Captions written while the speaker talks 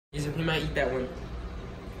He might eat that one.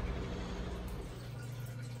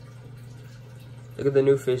 Look at the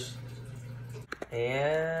new fish.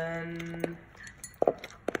 And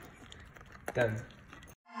done.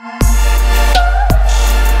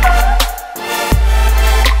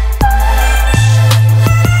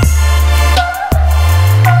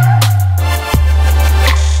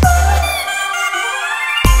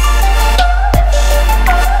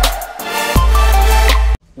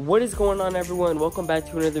 What is going on, everyone? Welcome back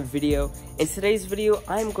to another video. In today's video,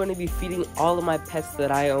 I'm going to be feeding all of my pets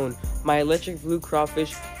that I own. My electric blue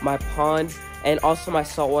crawfish, my pond, and also my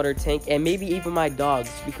saltwater tank, and maybe even my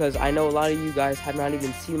dogs, because I know a lot of you guys have not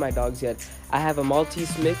even seen my dogs yet. I have a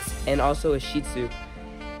Maltese mix and also a Shih Tzu.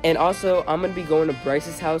 And also, I'm going to be going to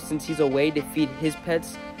Bryce's house since he's away to feed his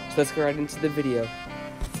pets. So let's go right into the video.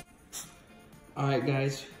 Alright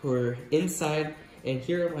guys, we're inside, and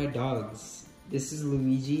here are my dogs. This is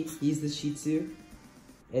Luigi, he's the Shih Tzu,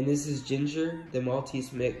 and this is Ginger, the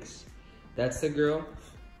Maltese mix. That's the girl,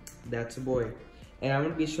 that's a boy. And I'm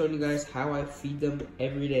gonna be showing you guys how I feed them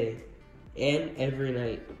every day and every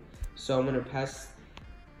night. So I'm gonna pass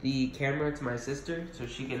the camera to my sister so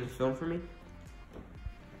she can film for me.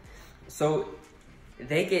 So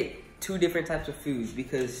they get two different types of foods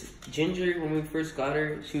because Ginger, when we first got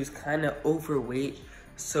her, she was kind of overweight.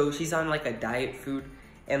 So she's on like a diet food.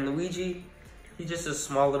 And Luigi, he's just a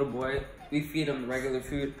small little boy. We feed him regular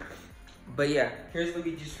food. But yeah, here's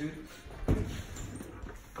Luigi's food.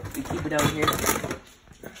 We keep it down here.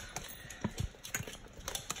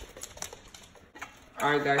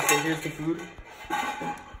 Alright guys, so here's the food.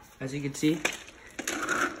 As you can see,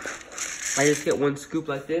 I just get one scoop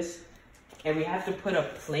like this. And we have to put a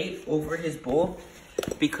plate over his bowl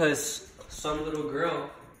because some little girl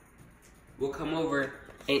will come over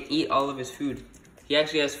and eat all of his food. He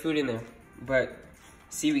actually has food in there. But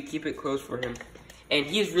see, we keep it closed for him. And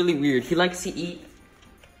he is really weird. He likes to eat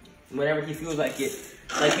whenever he feels like it.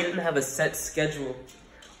 Like, he doesn't have a set schedule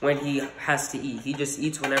when he has to eat. He just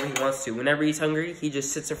eats whenever he wants to. Whenever he's hungry, he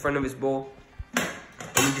just sits in front of his bowl and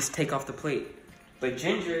he just take off the plate. But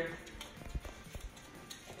Ginger,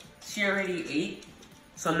 she already ate,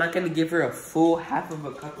 so I'm not gonna give her a full half of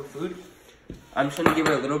a cup of food. I'm just gonna give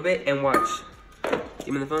her a little bit and watch.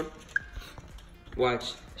 Give me the phone.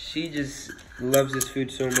 Watch. She just loves this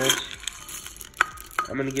food so much.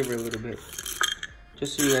 I'm gonna give her a little bit,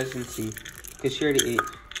 just so you guys can see, because she already ate.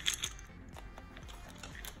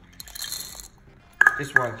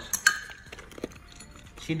 Just watch.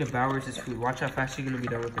 She devours this food. Watch how fast she's gonna be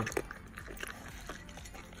done with it.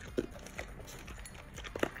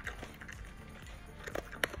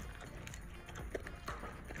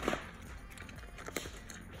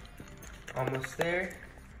 Almost there.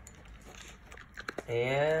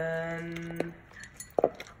 And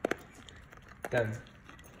done.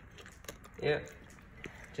 Yep,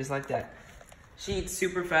 just like that. She eats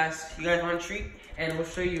super fast. You guys want a treat? And we'll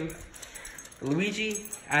show you Luigi.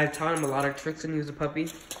 I taught him a lot of tricks when he was a puppy.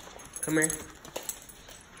 Come here.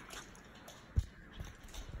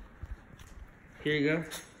 Here you go.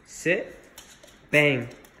 Sit. Bang.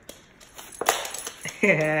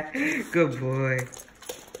 Good boy.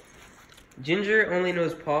 Ginger only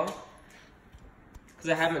knows paw, because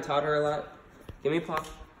I haven't taught her a lot. Give me paw.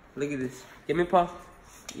 Look at this. Give me paw.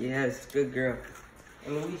 Yes, good girl.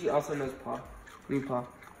 And Luigi also knows paw. Give me paw.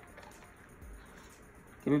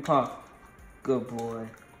 Give me paw. Good boy.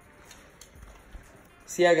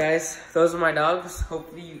 So yeah, guys, those are my dogs.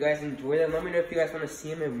 Hopefully you guys enjoy them. Let me know if you guys want to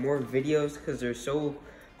see them in more videos, because they're so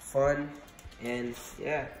fun. And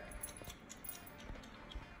yeah.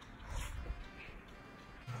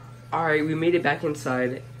 Alright, we made it back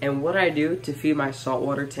inside, and what I do to feed my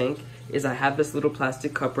saltwater tank is I have this little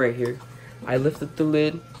plastic cup right here. I lift up the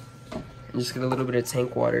lid and just get a little bit of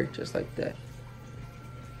tank water, just like that.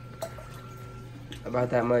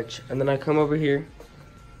 About that much. And then I come over here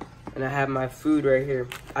and I have my food right here.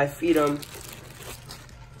 I feed them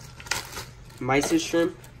mysis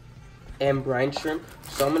shrimp and brine shrimp.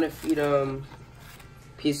 So I'm gonna feed them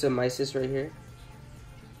a piece of mysis right here.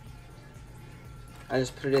 I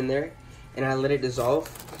just put it in there and I let it dissolve.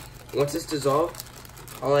 Once it's dissolved,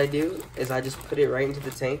 all I do is I just put it right into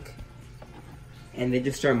the tank and they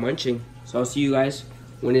just start munching. So I'll see you guys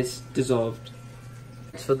when it's dissolved.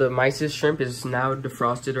 So the mysis shrimp is now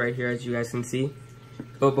defrosted right here, as you guys can see.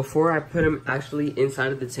 But before I put them actually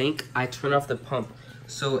inside of the tank, I turn off the pump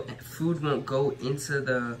so food won't go into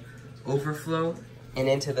the overflow and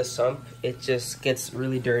into the sump. It just gets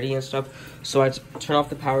really dirty and stuff. So I turn off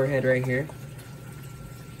the power head right here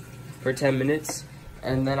for 10 minutes.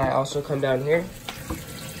 And then I also come down here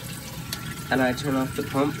and I turn off the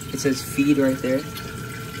pump. It says feed right there.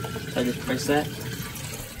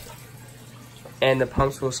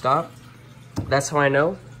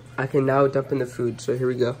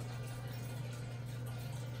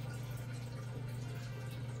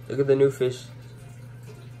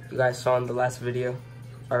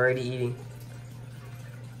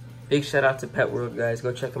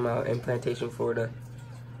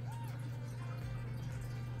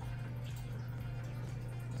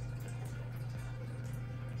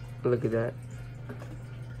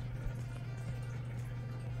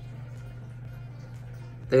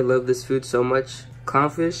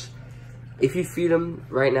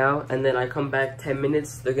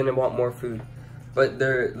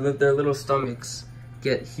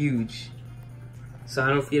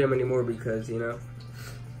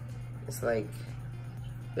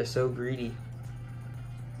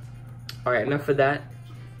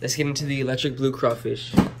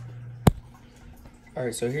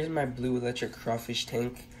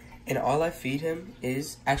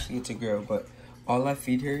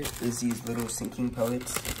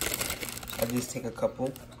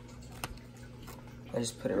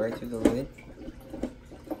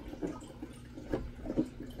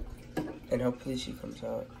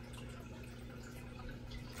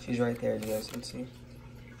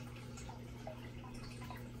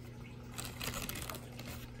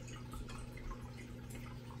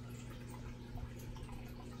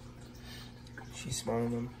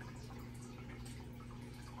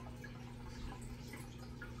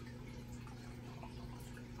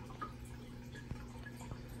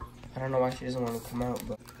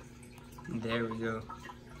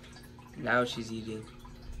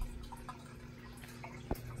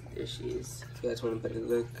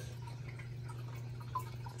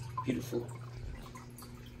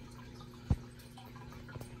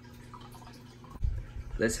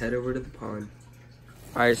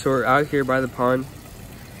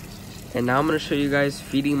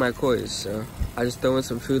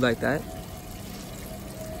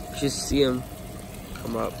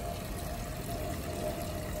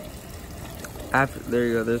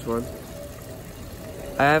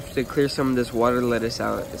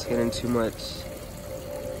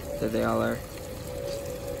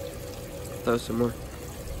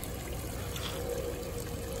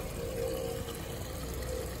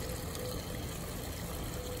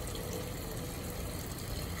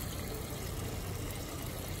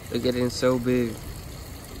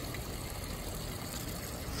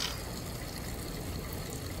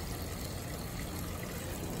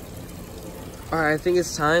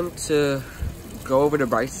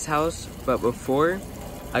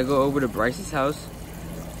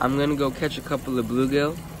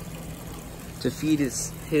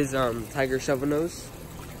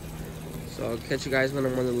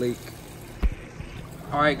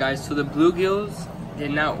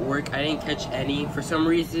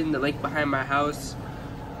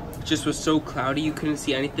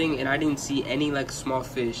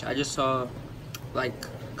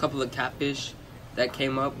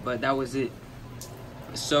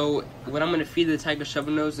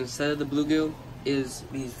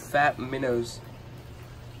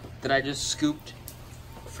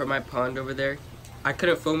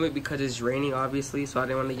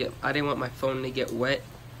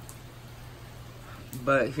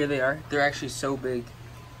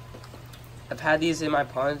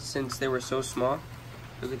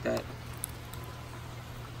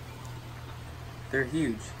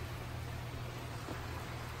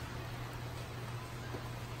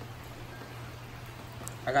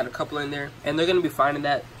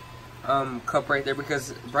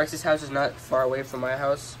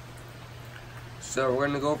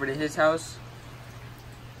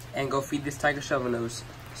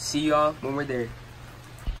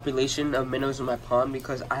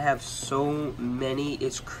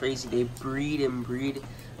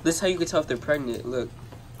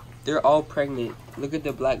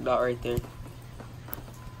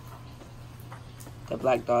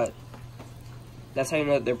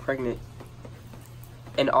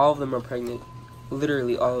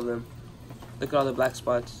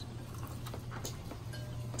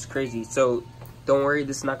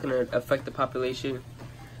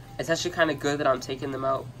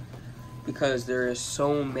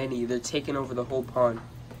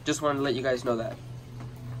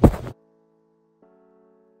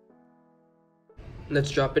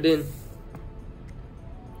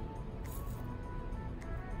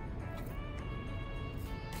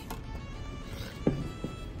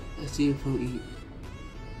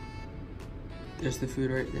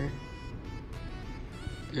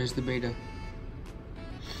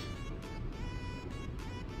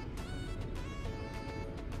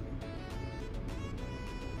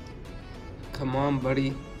 Come on,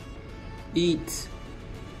 buddy. Eat.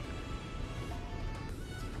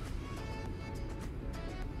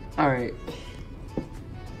 Alright.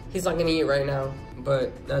 He's not gonna eat right now,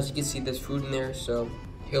 but as you can see, there's food in there, so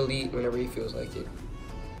he'll eat whenever he feels like it.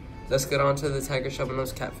 Let's get on to the tiger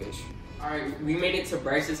shovel-nosed catfish. Alright, we made it to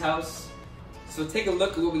Bryce's house. So take a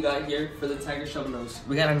look at what we got here for the tiger shovel-nosed.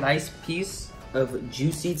 We got a nice piece of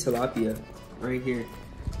juicy tilapia right here.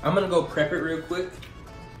 I'm gonna go prep it real quick.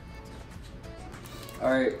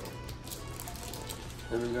 Alright.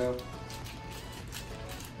 There we go.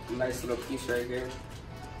 Nice little piece right here.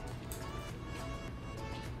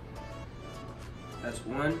 That's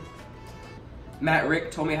one. Matt Rick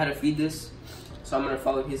told me how to feed this, so I'm gonna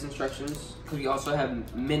follow his instructions. Cause we also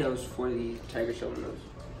have minnows for the tiger shovel-nosed.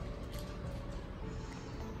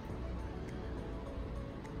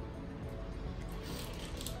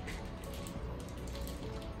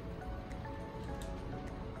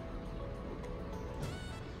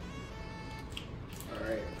 All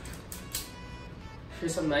right.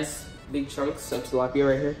 Here's some nice big chunks of tilapia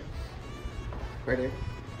right here. Right here.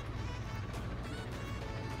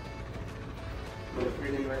 I'm gonna put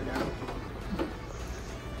it in right now.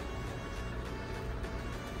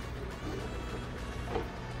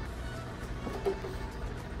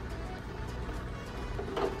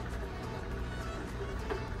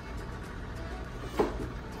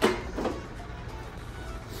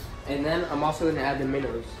 And then I'm also gonna add the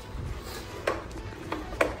minnows.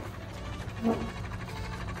 So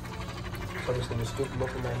I'm just gonna scoop them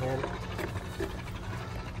up in my hand.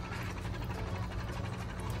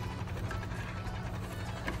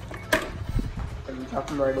 And drop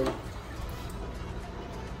them right in.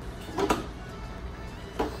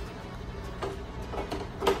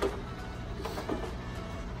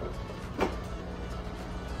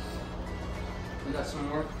 We got some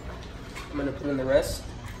more. I'm gonna put in the rest.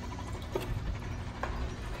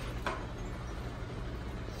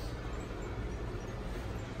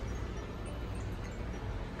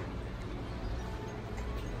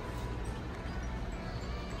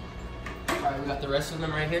 Alright, we got the rest of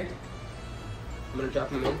them right here. I'm gonna drop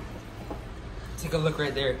them in. Take a look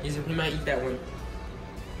right there. He might eat that one.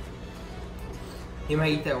 He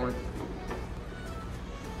might eat that one.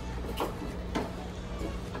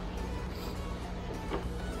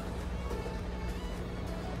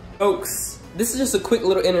 Folks, this is just a quick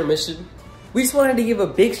little intermission. We just wanted to give a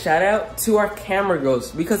big shout out to our camera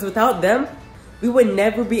girls, because without them, we would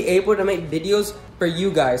never be able to make videos for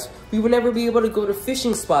you guys. We would never be able to go to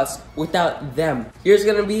fishing spots without them. Here's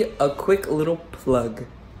gonna be a quick little plug.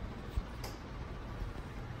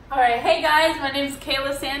 All right, hey guys, my name is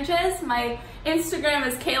Kayla Sanchez. My Instagram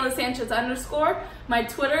is Kayla Sanchez _. My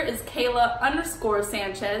Twitter is Kayla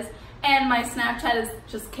 _Sanchez. And my Snapchat is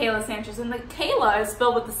just Kayla Sanchez. And the Kayla is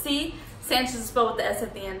spelled with the C, Sanchez is spelled with the S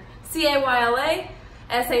at the end. CaylaSanchez.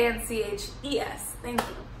 Thank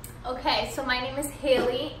you. Okay, so my name is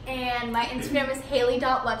Haley, and my Instagram is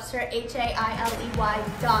Haley.Webster,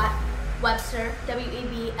 HAILEY.Webster, WEBSTER,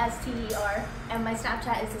 and my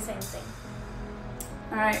Snapchat is the same thing.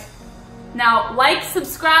 All right. Now, like,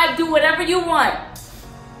 subscribe, do whatever you want.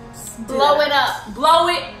 Blow it up. Blow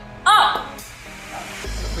it up.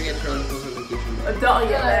 Don't forget to turn on the post notification bell.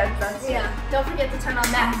 Yeah, don't forget to turn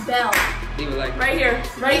on that bell. Leave a like. Right here.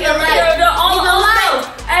 Right Leave here. a Right here. like. All Leave a like.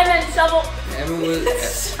 And then shovel. And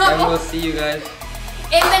we'll see you guys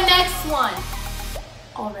in the next one.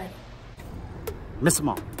 Already. Miss them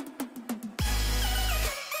all.